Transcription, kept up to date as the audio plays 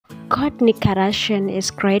Kourtney Kardashian is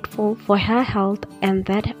grateful for her health and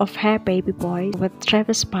that of her baby boy with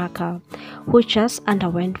Travis Barker, who just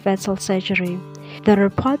underwent vessel surgery. The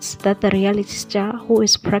reports that the reality star, who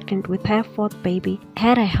is pregnant with her fourth baby,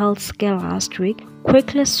 had a health scare last week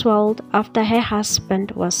quickly swelled after her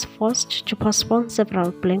husband was forced to postpone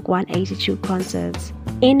several Blink-182 concerts.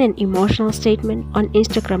 In an emotional statement on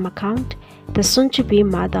Instagram account, the soon-to-be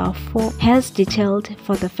mother of four has detailed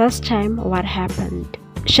for the first time what happened.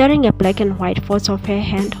 Sharing a black and white photo of her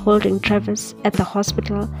hand holding Travis at the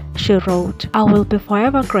hospital, she wrote, "I will be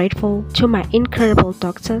forever grateful to my incredible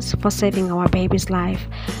doctors for saving our baby's life.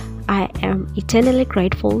 I am eternally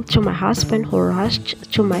grateful to my husband who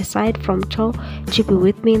rushed to my side from tow to be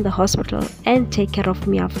with me in the hospital and take care of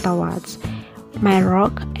me afterwards. My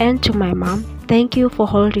rock, and to my mom, thank you for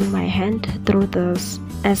holding my hand through this.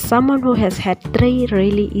 As someone who has had 3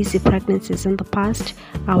 really easy pregnancies in the past,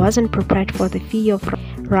 I wasn't prepared for the fear of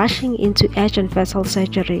rushing into urgent vessel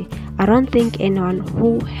surgery. I don't think anyone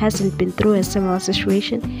who hasn't been through a similar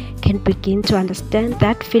situation can begin to understand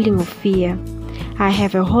that feeling of fear. I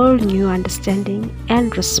have a whole new understanding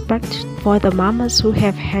and respect for the mamas who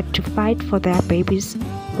have had to fight for their babies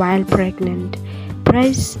while pregnant.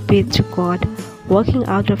 Praise be to God. Walking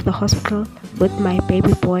out of the hospital with my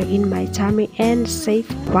baby boy in my tummy and safe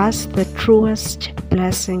was the truest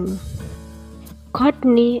blessing."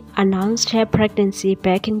 Kourtney announced her pregnancy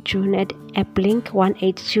back in June at a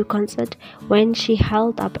Blink-182 concert when she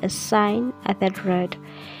held up a sign that read,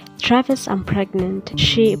 "Travis, I'm pregnant."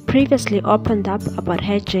 She previously opened up about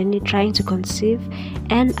her journey trying to conceive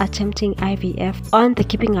and attempting IVF on the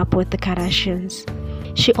Keeping Up with the Kardashians.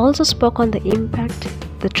 She also spoke on the impact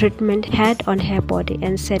the treatment had on her body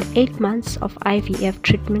and said 8 months of IVF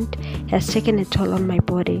treatment has taken a toll on my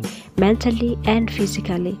body, mentally and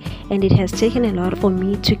physically, and it has taken a lot for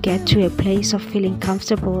me to get to a place of feeling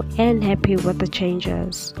comfortable and happy with the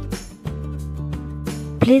changes.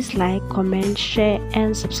 Please like, comment, share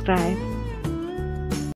and subscribe.